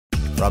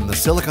From the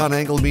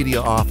SiliconANGLE Media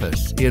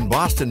office in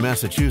Boston,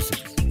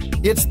 Massachusetts,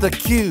 it's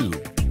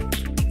theCUBE.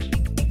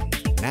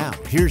 Now,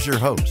 here's your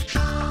host,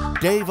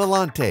 Dave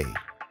Vellante.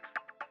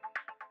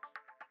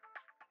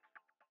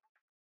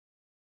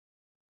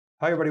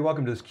 Hi everybody,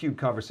 welcome to this CUBE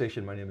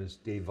conversation. My name is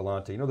Dave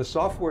Vellante. You know, the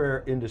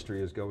software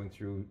industry is going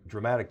through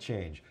dramatic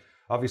change.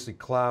 Obviously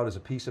cloud is a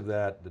piece of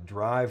that, the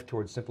drive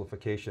towards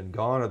simplification.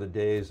 Gone are the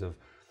days of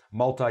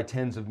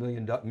multi-tens of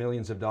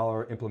millions of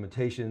dollar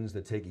implementations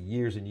that take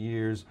years and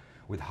years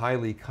with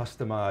highly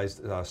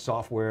customized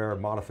software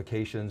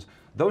modifications.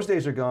 Those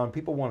days are gone.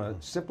 People want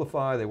to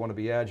simplify, they want to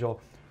be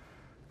agile.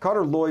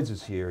 Carter Lloyds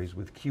is here. He's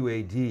with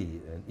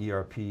QAD, an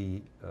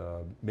ERP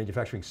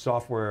manufacturing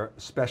software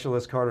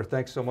specialist. Carter,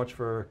 thanks so much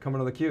for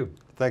coming on theCUBE.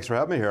 Thanks for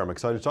having me here. I'm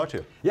excited to talk to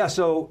you. Yeah,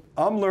 so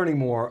I'm learning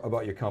more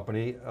about your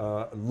company.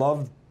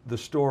 Love the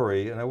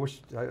story, and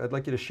I'd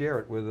like you to share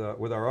it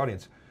with our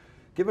audience.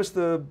 Give us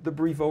the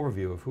brief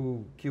overview of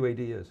who QAD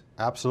is.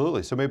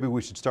 Absolutely. So maybe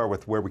we should start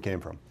with where we came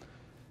from.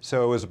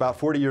 So it was about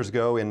 40 years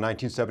ago in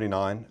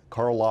 1979.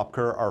 Carl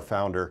Lopker, our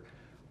founder,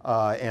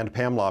 and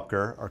Pam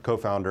Lopker, our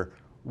co-founder,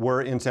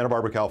 were in Santa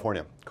Barbara,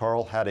 California.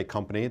 Carl had a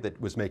company that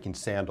was making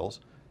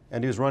sandals,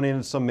 and he was running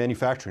into some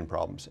manufacturing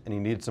problems, and he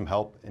needed some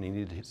help, and he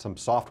needed some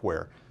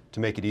software to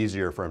make it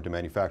easier for him to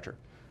manufacture.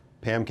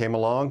 Pam came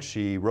along,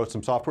 she wrote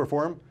some software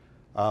for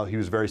him. He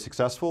was very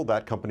successful.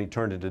 That company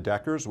turned into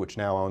Deckers, which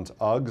now owns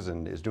Uggs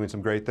and is doing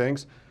some great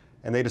things.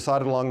 And they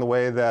decided along the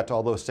way that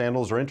although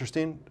sandals are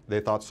interesting, they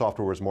thought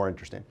software was more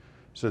interesting.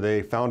 So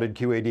they founded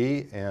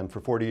QAD, and for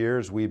 40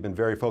 years, we've been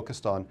very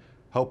focused on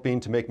helping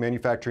to make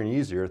manufacturing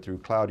easier through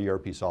cloud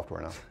ERP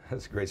software now.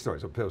 That's a great story.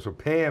 So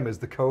Pam is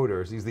the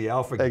coder, he's the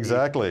alpha geek.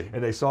 Exactly.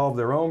 And they solved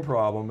their own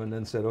problem and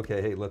then said,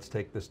 okay, hey, let's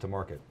take this to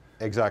market.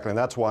 Exactly, and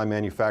that's why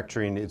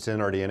manufacturing, it's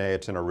in our DNA,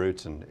 it's in our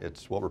roots, and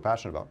it's what we're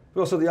passionate about.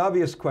 Well, so the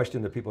obvious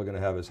question that people are going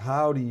to have is,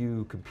 how do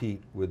you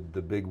compete with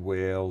the big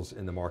whales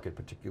in the market,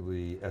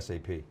 particularly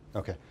SAP?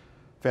 Okay,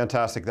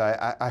 fantastic.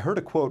 I heard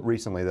a quote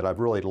recently that I've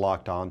really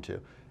locked onto,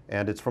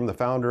 and it's from the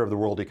founder of the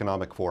World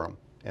Economic Forum.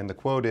 And the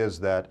quote is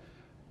that,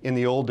 in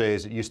the old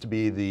days, it used to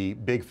be the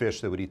big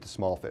fish that would eat the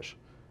small fish.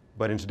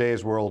 But in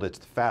today's world, it's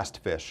the fast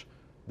fish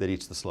that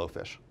eats the slow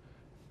fish.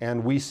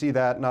 And we see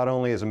that not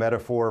only as a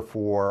metaphor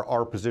for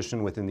our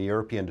position within the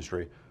ERP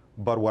industry,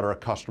 but what our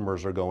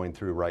customers are going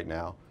through right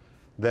now.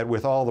 That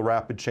with all the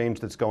rapid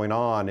change that's going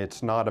on,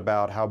 it's not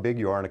about how big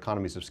you are in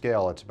economies of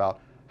scale, it's about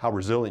how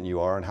resilient you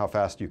are and how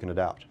fast you can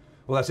adapt.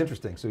 Well, that's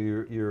interesting. So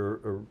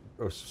you're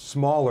a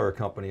smaller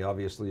company,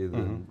 obviously,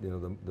 than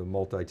the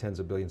multi-tens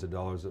of billions of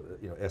dollars,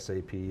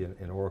 SAP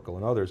and Oracle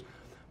and others.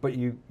 But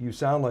you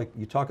sound like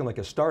you're talking like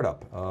a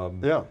startup.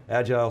 Yeah.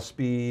 Agile,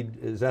 speed,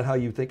 is that how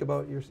you think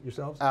about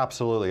yourselves?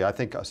 Absolutely. I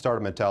think a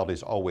startup mentality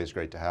is always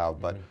great to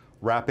have, but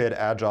rapid,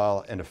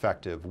 agile, and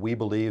effective. We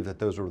believe that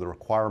those are the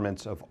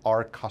requirements of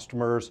our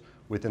customers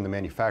within the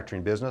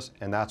manufacturing business,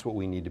 and that's what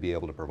we need to be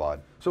able to provide.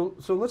 So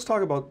let's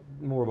talk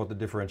more about the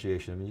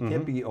differentiation. I mean, you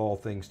can't be all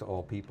things to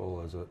all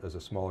people as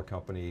a smaller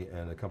company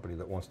and a company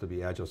that wants to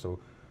be agile.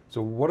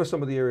 So what are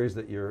some of the areas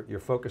that you're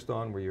focused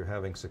on where you're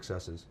having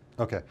successes?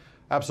 Okay,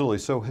 absolutely.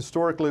 So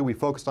historically we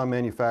focused on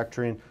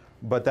manufacturing,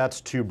 but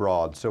that's too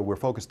broad. So we're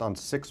focused on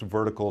 6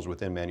 verticals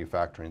within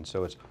manufacturing.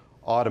 So it's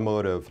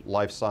automotive,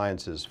 life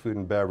sciences, food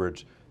and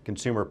beverage,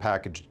 consumer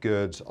packaged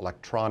goods,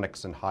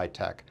 electronics, and high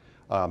tech.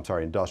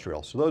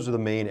 Industrial. So those are the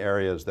main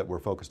areas that we're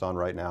focused on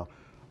right now.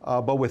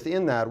 But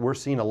within that, we're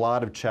seeing a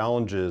lot of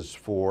challenges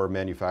for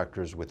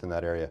manufacturers within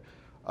that area.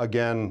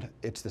 Again,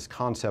 it's this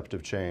concept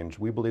of change.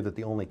 We believe that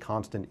the only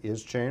constant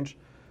is change,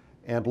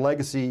 and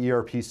legacy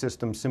ERP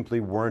systems simply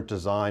weren't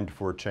designed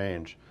for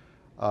change.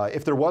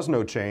 If there was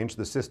no change,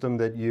 the system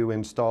that you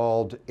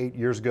installed 8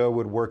 years ago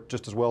would work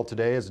just as well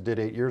today as it did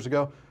 8 years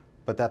ago,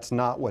 but that's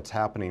not what's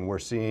happening. We're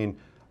seeing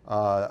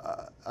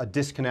a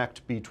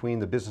disconnect between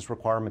the business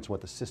requirements and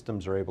what the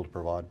systems are able to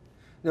provide.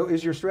 Now,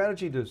 is your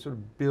strategy to sort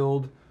of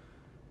build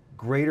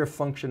greater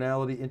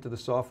functionality into the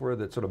software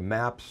that sort of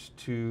maps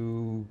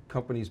to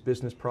companies'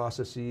 business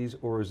processes,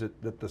 or is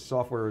it that the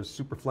software is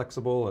super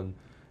flexible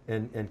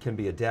and can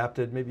be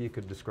adapted? Maybe you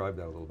could describe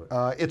that a little bit.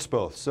 It's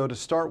both. So to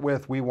start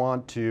with, we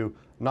want to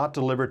not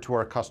deliver to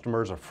our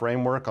customers a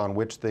framework on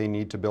which they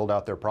need to build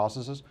out their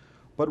processes,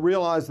 but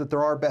realize that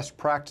there are best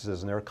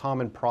practices and there are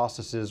common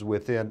processes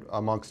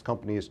amongst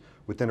companies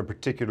within a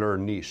particular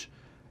niche.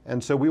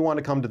 And so we want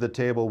to come to the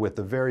table with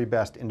the very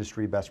best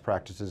industry best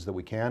practices that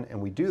we can, and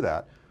we do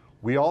that.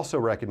 We also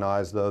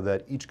recognize, though,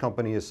 that each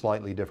company is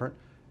slightly different,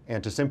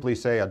 and to simply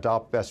say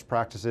adopt best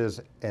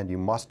practices and you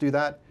must do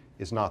that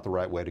is not the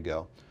right way to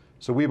go.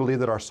 So we believe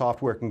that our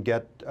software can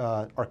get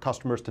our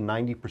customers to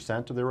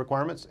 90% of their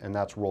requirements, and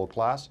that's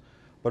world-class.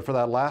 But for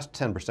that last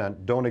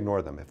 10%, don't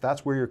ignore them. If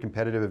that's where your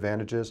competitive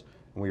advantage is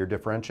and where your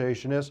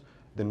differentiation is,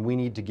 then we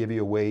need to give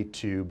you a way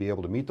to be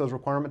able to meet those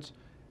requirements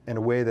in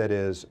a way that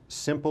is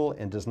simple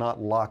and does not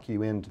lock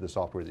you into the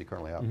software that you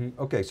currently have.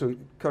 Okay, so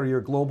Carter, you're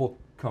a global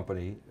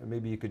company.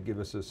 Maybe you could give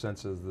us a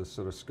sense of the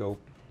sort of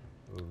scope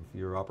of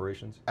your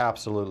operations?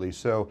 Absolutely.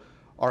 So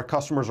our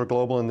customers are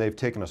global and they've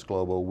taken us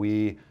global.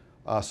 We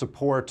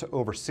support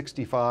over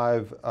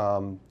 65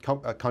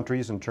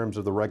 countries in terms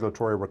of the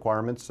regulatory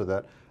requirements, so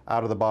that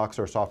out of the box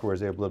our software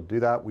is able to do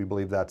that. We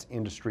believe that's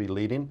industry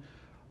leading.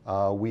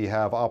 We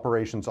have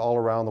operations all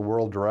around the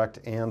world, direct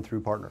and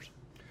through partners.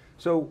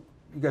 So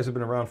you guys have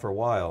been around for a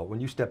while. When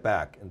you step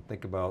back and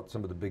think about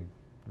some of the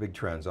big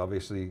trends,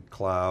 obviously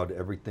cloud,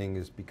 everything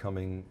is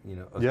becoming,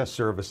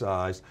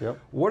 serviceized. Yep.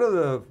 What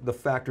are the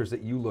factors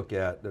that you look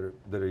at that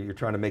you're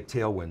trying to make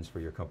tailwinds for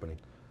your company?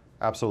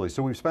 Absolutely.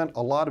 So we've spent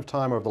a lot of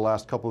time over the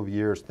last couple of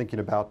years thinking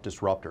about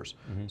disruptors.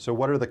 So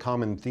what are the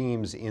common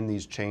themes in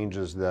these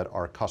changes that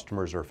our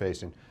customers are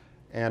facing?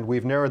 And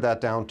we've narrowed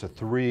that down to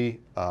three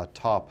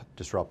top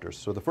disruptors.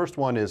 So the first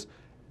one is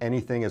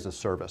anything as a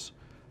service.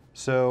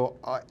 So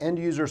end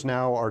users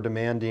now are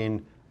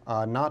demanding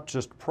not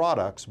just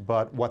products,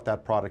 but what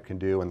that product can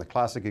do. And the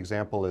classic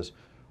example is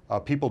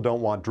people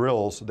don't want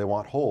drills, they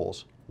want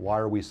holes. Why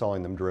are we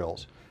selling them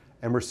drills?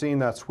 And we're seeing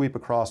that sweep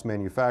across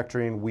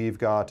manufacturing. We've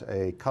got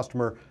a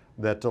customer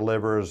that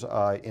delivers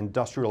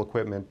industrial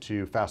equipment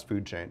to fast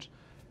food chains.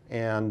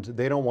 And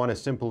they don't want to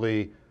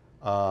simply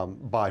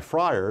buy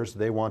fryers,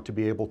 they want to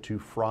be able to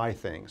fry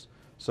things.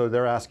 So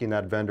they're asking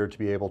that vendor to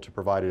be able to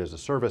provide it as a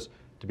service,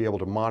 to be able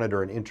to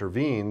monitor and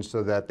intervene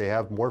so that they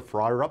have more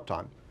fryer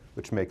uptime,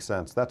 which makes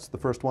sense. That's the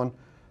first one.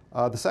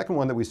 The second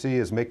one that we see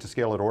is make to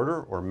scale at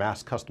order, or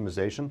mass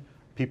customization.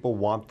 People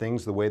want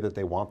things the way that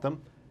they want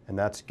them, and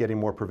that's getting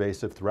more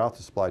pervasive throughout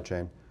the supply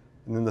chain.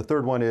 And then the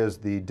third one is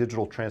the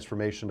digital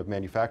transformation of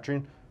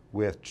manufacturing,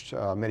 which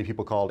many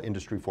people call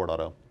Industry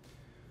 4.0.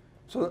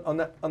 So on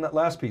that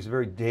last piece,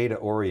 very data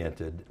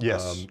oriented.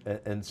 Yes.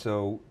 And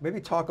so maybe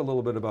talk a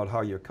little bit about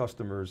how your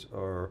customers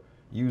are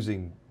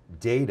using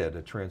data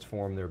to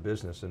transform their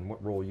business and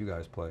what role you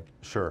guys play.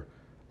 Sure.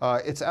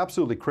 It's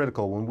absolutely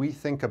critical. When we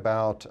think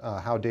about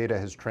how data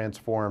has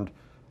transformed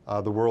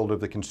the world of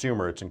the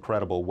consumer, it's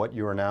incredible what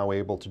you are now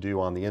able to do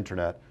on the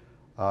internet.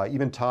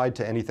 Even tied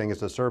to anything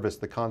as a service,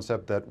 the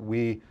concept that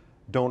we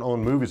don't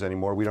own movies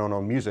anymore, we don't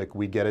own music,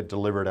 we get it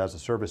delivered as a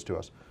service to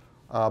us.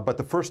 But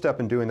the first step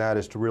in doing that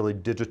is to really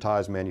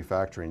digitize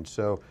manufacturing.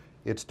 So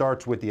it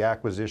starts with the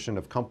acquisition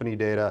of company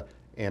data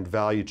and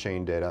value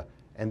chain data,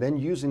 and then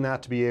using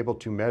that to be able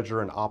to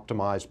measure and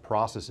optimize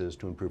processes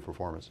to improve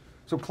performance.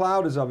 So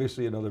cloud is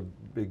obviously another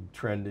big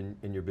trend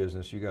in your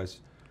business. You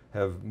guys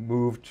have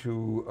moved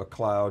to a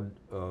cloud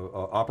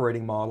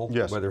operating model,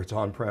 yes, whether it's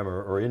on-prem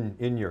or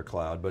in your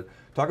cloud, but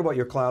talk about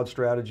your cloud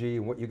strategy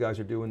and what you guys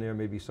are doing there,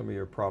 maybe some of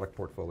your product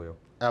portfolio.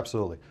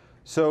 Absolutely.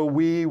 So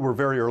we were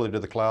very early to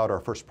the cloud. Our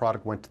first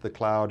product went to the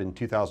cloud in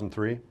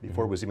 2003,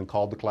 before it was even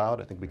called the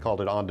cloud. I think we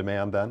called it On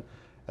Demand then,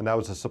 and that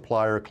was a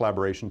supplier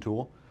collaboration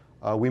tool.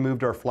 We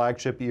moved our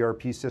flagship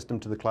ERP system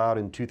to the cloud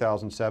in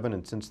 2007,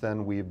 and since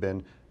then we've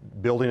been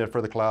building it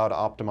for the cloud,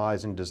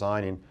 optimizing,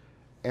 designing,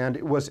 and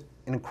it was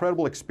an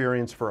incredible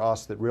experience for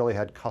us that really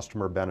had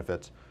customer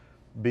benefits,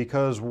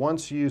 because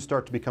once you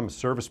start to become a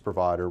service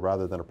provider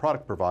rather than a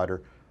product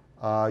provider,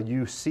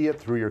 you see it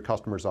through your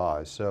customer's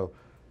eyes. So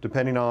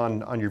depending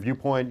on your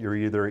viewpoint, you're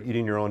either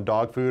eating your own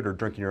dog food or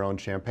drinking your own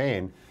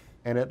champagne,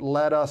 and it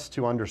led us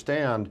to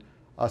understand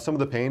some of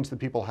the pains that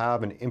people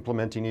have in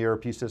implementing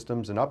ERP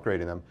systems and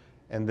upgrading them,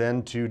 and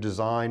then to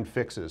design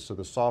fixes so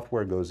the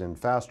software goes in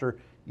faster,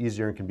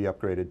 easier, and can be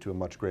upgraded to a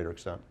much greater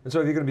extent. And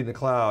so if you're going to be in the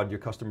cloud, your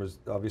customers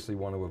obviously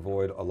want to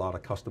avoid a lot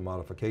of custom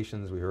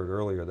modifications. We heard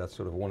earlier that's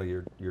sort of one of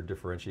your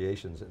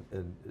differentiations.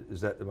 And is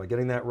that, am I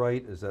getting that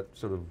right? Is that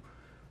sort of,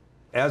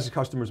 as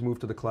customers move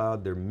to the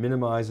cloud, they're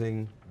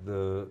minimizing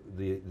the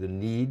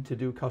need to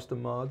do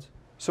custom mods?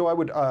 So I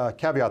would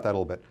caveat that a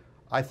little bit.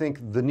 I think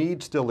the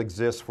need still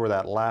exists for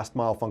that last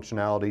mile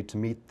functionality to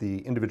meet the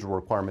individual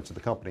requirements of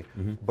the company.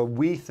 But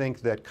we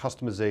think that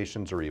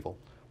customizations are evil.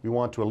 We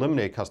want to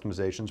eliminate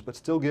customizations, but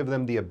still give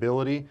them the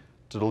ability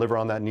to deliver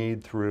on that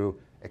need through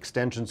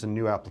extensions and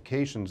new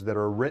applications that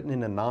are written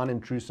in a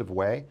non-intrusive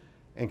way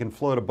and can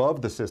float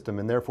above the system,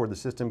 and therefore the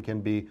system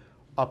can be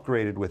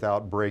upgraded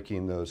without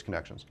breaking those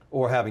connections.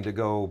 Or having to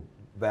go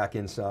back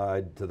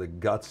inside to the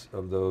guts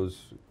of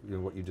those,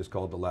 what you just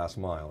called the last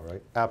mile,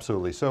 right?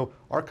 Absolutely. So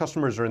our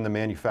customers are in the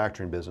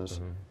manufacturing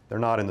business. They're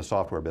not in the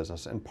software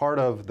business. And part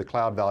of the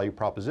cloud value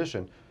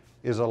proposition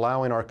is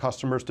allowing our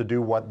customers to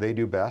do what they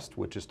do best,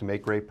 which is to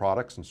make great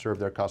products and serve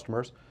their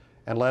customers,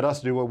 and let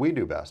us do what we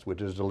do best,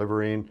 which is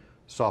delivering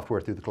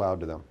software through the cloud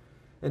to them.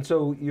 And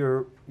so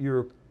your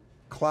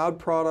cloud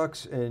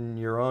products and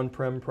your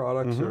on-prem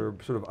products are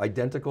sort of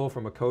identical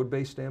from a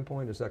code-based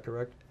standpoint, is that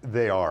correct?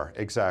 They are,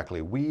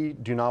 exactly. We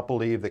do not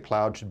believe that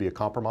cloud should be a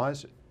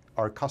compromise.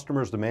 Our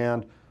customers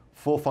demand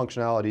full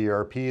functionality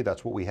ERP.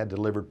 That's what we had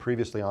delivered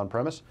previously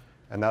on-premise,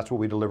 and that's what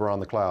we deliver on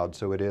the cloud.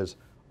 So it is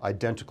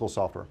identical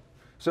software.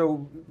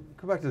 So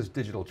come back to this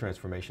digital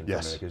transformation for a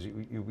Yes. minute,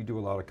 because we do a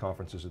lot of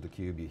conferences at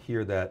theCUBE, you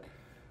hear that.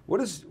 What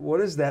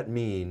does that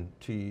mean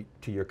to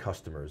your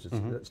customers?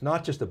 It's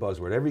not just a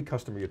buzzword. Every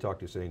customer you talk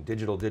to is saying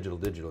digital, digital,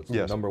 digital. It's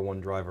Yes. the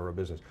 #1 driver of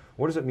business.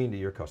 What does it mean to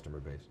your customer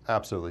base?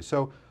 Absolutely.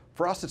 So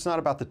for us, it's not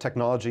about the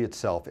technology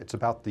itself. It's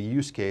about the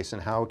use case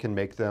and how it can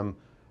make them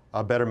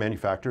better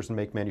manufacturers and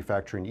make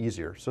manufacturing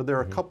easier. So there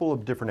are a couple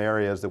of different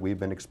areas that we've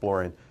been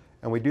exploring,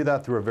 and we do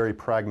that through a very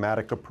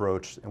pragmatic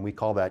approach, and we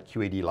call that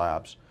QAD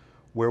Labs,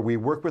 where we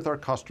work with our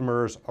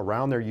customers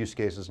around their use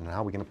cases and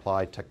how we can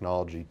apply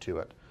technology to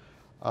it.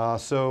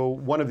 So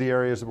one of the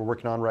areas that we're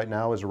working on right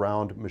now is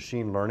around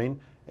machine learning,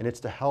 and it's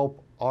to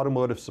help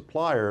automotive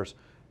suppliers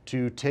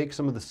to take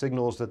some of the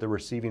signals that they're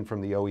receiving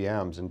from the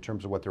OEMs in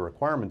terms of what their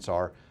requirements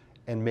are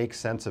and make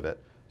sense of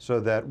it, so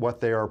that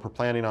what they are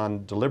planning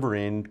on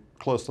delivering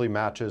closely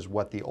matches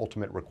what the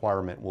ultimate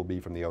requirement will be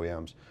from the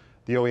OEMs.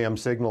 The OEM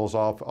signals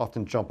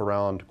often jump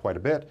around quite a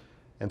bit,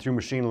 and through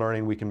machine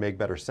learning we can make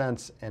better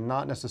sense and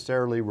not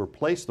necessarily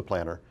replace the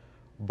planner,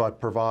 but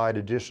provide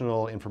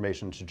additional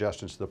information and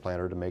suggestions to the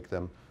planner to make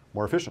them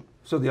more efficient.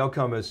 So the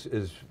outcome is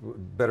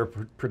better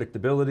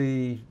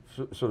predictability,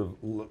 sort of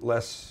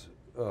less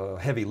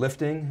heavy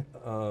lifting?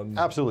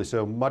 Absolutely,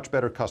 so much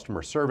better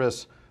customer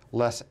service,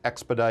 less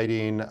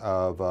expediting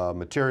of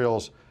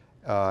materials,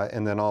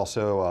 and then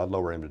also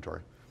lower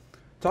inventory.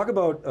 Talk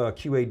about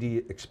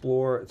QAD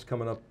Explore. It's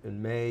coming up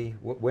in May.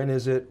 When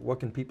is it?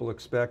 What can people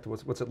expect?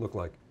 What's it look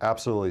like?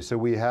 Absolutely, so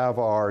we have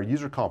our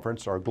user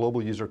conference, our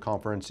global user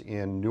conference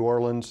in New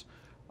Orleans,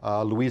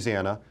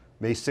 Louisiana,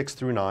 May 6th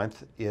through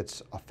 9th.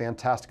 It's a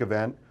fantastic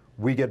event.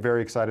 We get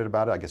very excited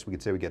about it. I guess we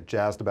could say we get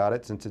jazzed about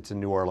it since it's in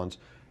New Orleans.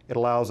 It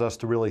allows us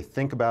to really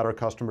think about our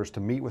customers, to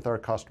meet with our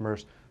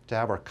customers, to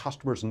have our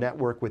customers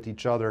network with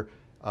each other,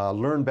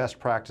 learn best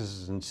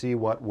practices and see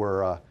what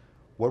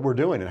we're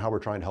doing and how we're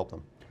trying to help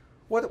them.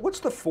 What's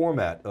the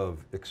format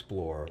of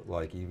Explore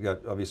like? You've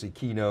got obviously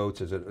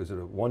keynotes. Is it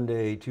a 1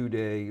 day, 2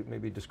 day?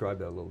 Maybe describe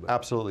that a little bit.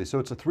 Absolutely, so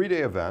it's a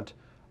 3-day event.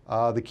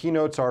 The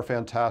keynotes are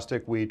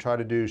fantastic. We try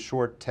to do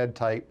short TED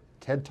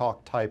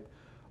Talk type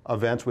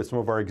events with some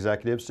of our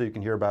executives so you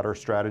can hear about our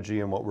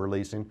strategy and what we're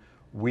releasing.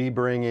 We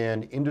bring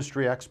in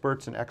industry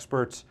experts and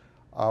experts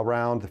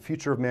around the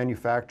future of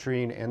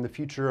manufacturing and the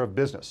future of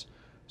business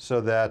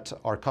so that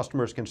our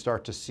customers can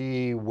start to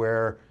see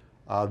where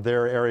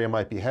their area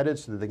might be headed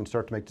so that they can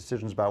start to make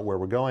decisions about where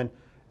we're going.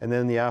 And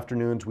then in the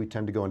afternoons, we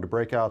tend to go into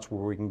breakouts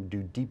where we can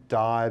do deep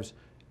dives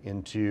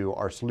into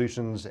our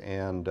solutions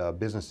and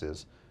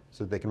businesses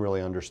so that they can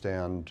really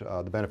understand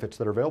the benefits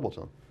that are available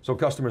to them. So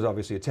customers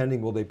obviously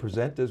attending, will they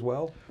present as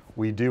well?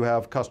 We do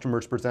have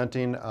customers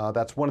presenting.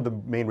 That's one of the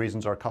main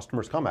reasons our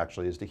customers come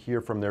actually, is to hear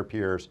from their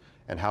peers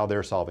and how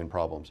they're solving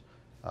problems.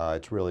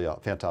 It's really a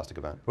fantastic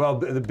event. Well,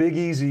 the Big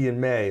Easy in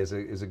May is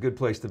a good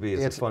place to be.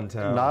 It's a fun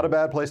town. Not a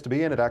bad place to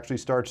be, and it actually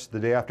starts the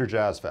day after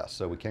Jazz Fest,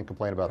 so we can't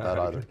complain about that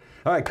either.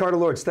 All right, Carter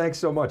Lloyds, thanks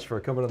so much for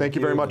coming on Thank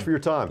you very much for your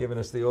time. Giving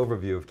us the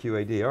overview of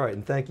QAD. All right,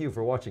 and thank you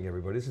for watching,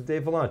 everybody. This is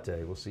Dave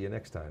Vellante. We'll see you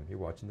next time. You're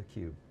watching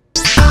theCUBE.